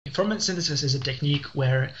Formant synthesis is a technique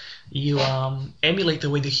where you emulate the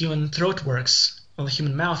way the human throat works, or the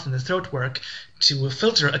human mouth and the throat work, to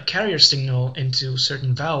filter a carrier signal into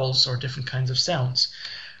certain vowels or different kinds of sounds.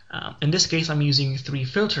 In this case, I'm using 3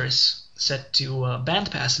 filters set to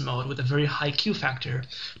bandpass mode with a very high Q factor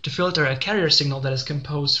to filter a carrier signal that is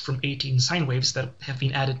composed from 18 sine waves that have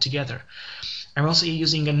been added together. I'm also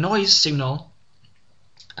using a noise signal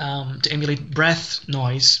to emulate breath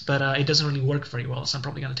noise, but it doesn't really work very well, so I'm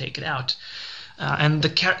probably going to take it out. And the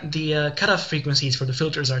cutoff frequencies for the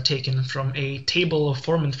filters are taken from a table of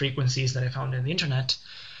Formant frequencies that I found on the internet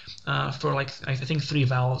for like I think 3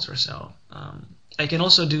 vowels or so. I can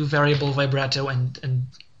also do variable vibrato and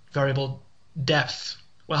variable depth.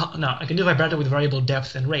 Well, no, I can do vibrato with variable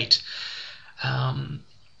depth and rate.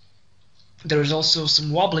 There is also some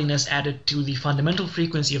wobbliness added to the fundamental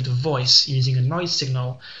frequency of the voice using a noise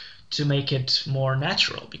signal to make it more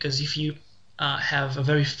natural, because if you have a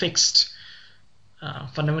very fixed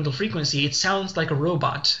fundamental frequency, it sounds like a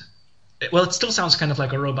robot. Well, it still sounds kind of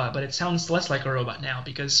like a robot, but it sounds less like a robot now,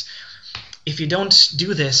 because if you don't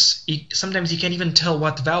do this, sometimes you can't even tell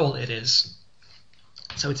what vowel it is.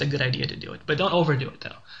 So it's a good idea to do it, but don't overdo it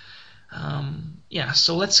though. Yeah,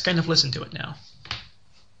 so let's kind of listen to it now.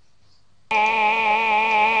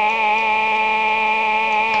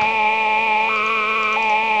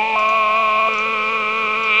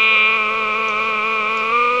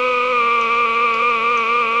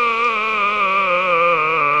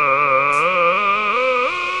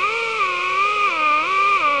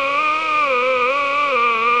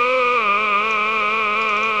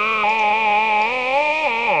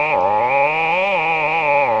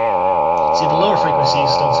 See, the lower frequencies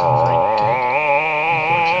don't sound very good,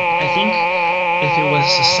 unfortunately. I think if it was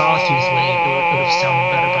a sawtooth wave, it would have sounded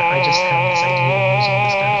better, but I just have this idea of using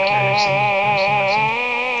this kind of carrier signal for some reason.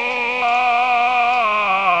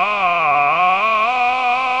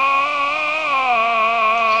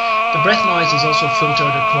 The breath noise is also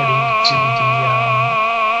filtered according to the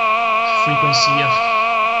frequency of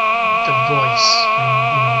the voice, the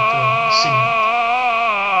signal.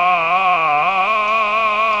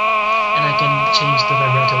 I can change the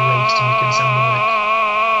vibrato rate to make it sound more like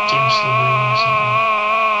James Lewis or something.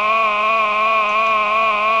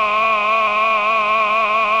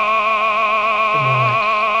 But more like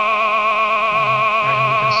Ryan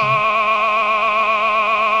Wilkinson.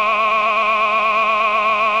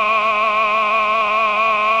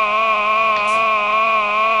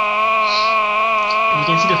 And you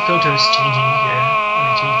can see the filters changing here when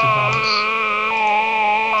I change the vowels.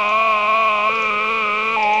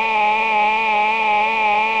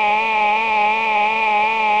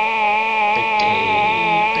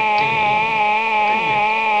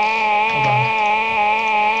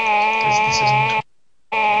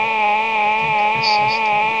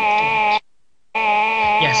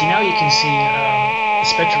 Yeah, see, now you can see the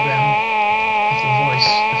spectrogram of the voice,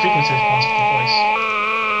 the frequency response of the voice,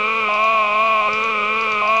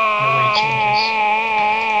 the way it changes.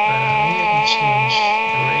 But maybe I can change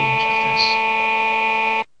the range of this.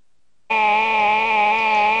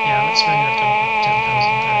 Yeah, let's bring it up to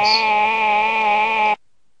 10,000 hertz.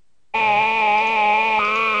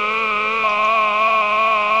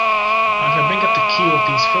 Now, if I bring up the Q of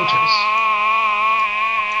these filters,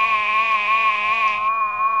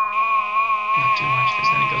 not too much,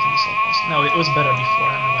 because then it goes into self pulse. No, it was better before.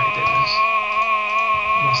 I don't know why I did this.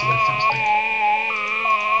 You want to see what it sounds like.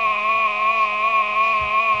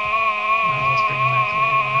 Now let's bring it back the way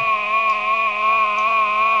they were.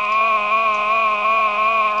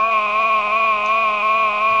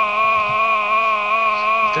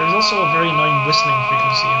 There's also a very annoying whistling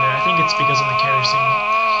frequency in there. I think it's because of the carrier signal.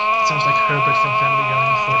 It sounds like Herbert from Family Guy,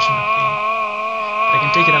 unfortunately. But I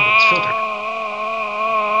can take it out with its filter.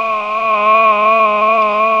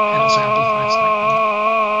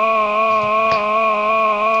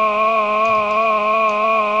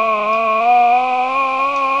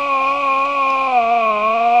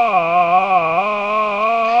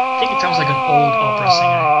 Sounds like an old opera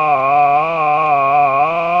singer.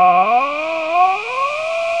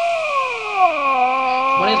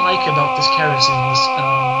 What I like about this carrier signal is,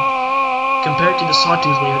 compared to the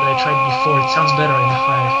sawtooth wave that I tried before, it sounds better in the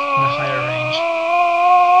higher range.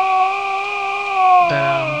 But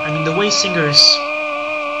I mean, the way singers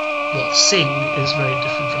sing is very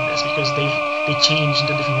different from this, because they change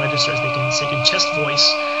into different registers. They can sing in chest voice,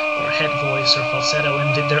 or head voice, or falsetto,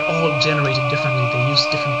 and they're all generated differently. They use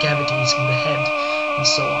different cavities in the head, and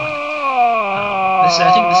so on.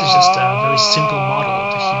 I think this is just a very simple model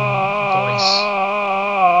of the human voice.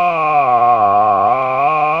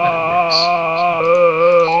 But it works.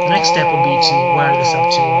 The next step would be to wire this up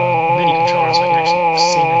to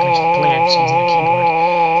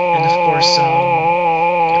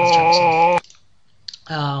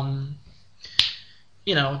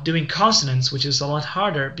doing consonants, which is a lot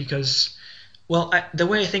harder because, well, the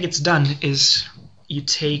way I think it's done is you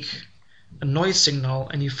take a noise signal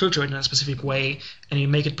and you filter it in a specific way and you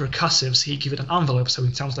make it percussive, so you give it an envelope so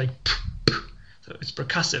it sounds like so it's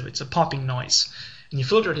percussive, it's a popping noise, and you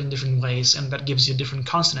filter it in different ways and that gives you different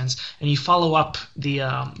consonants, and you follow up the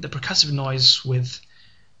percussive noise with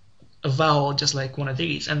a vowel just like one of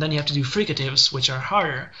these, and then you have to do fricatives, which are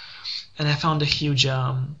harder. And I found a huge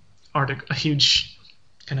a huge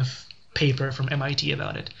kind of paper from MIT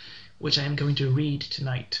about it, which I am going to read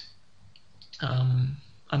tonight.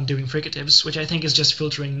 I'm doing fricatives, which I think is just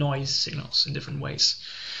filtering noise signals in different ways.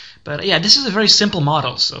 But yeah, this is a very simple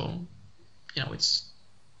model, so it's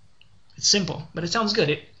simple, but it sounds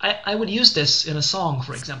good. I would use this in a song,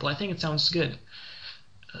 for example. I think it sounds good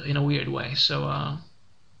in a weird way. So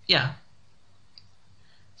yeah,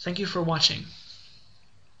 thank you for watching.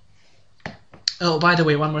 Oh, by the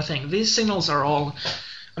way, one more thing. These signals are all,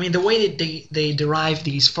 the way that they derive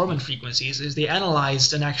these Formant frequencies is they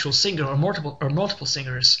analyzed an actual singer or multiple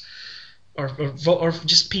singers or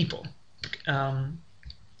just people, and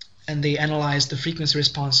they analyzed the frequency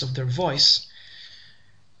response of their voice.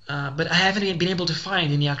 But I haven't been able to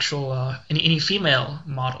find any actual any female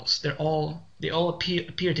models. They all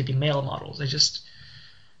appear to be male models.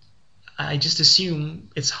 I just assume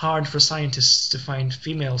it's hard for scientists to find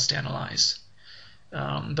females to analyze.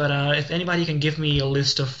 But if anybody can give me a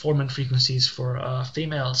list of Formant frequencies for a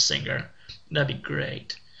female singer, that'd be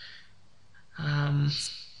great.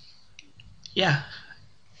 Yeah,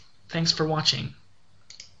 thanks for watching.